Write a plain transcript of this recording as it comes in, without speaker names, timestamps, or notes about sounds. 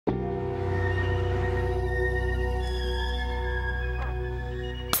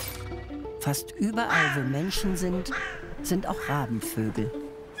Fast überall, wo Menschen sind, sind auch Rabenvögel.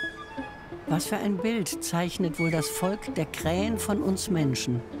 Was für ein Bild zeichnet wohl das Volk der Krähen von uns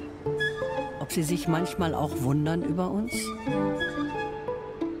Menschen? Ob sie sich manchmal auch wundern über uns?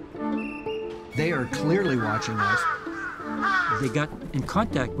 They are clearly watching us. They got in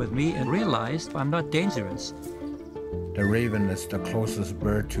contact with me and realized I'm not dangerous. The raven is the closest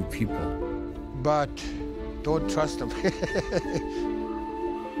bird to people. But don't trust them.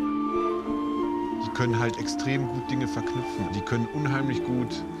 Die können halt extrem gut Dinge verknüpfen. Die können unheimlich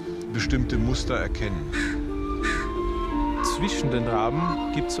gut bestimmte Muster erkennen. Zwischen den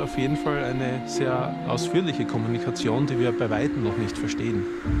Raben gibt es auf jeden Fall eine sehr ausführliche Kommunikation, die wir bei weitem noch nicht verstehen.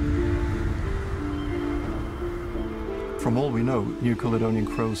 From all we know, New Caledonian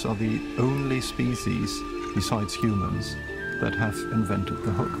crows are the only species, besides humans, that have invented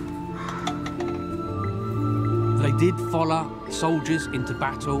the hook. They did follow soldiers into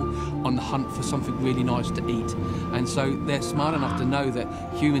battle on the hunt for something really nice to eat. And so they're smart enough to know that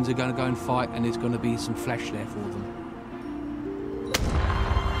humans are going to go and fight and there's going to be some flesh there for them.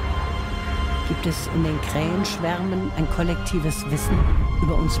 Gibt es in den Krähenschwärmen ein kollektives Wissen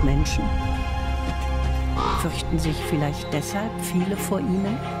über uns Menschen? Fürchten sich vielleicht deshalb viele vor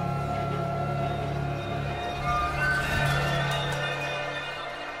ihnen?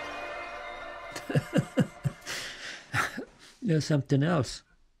 There's something else.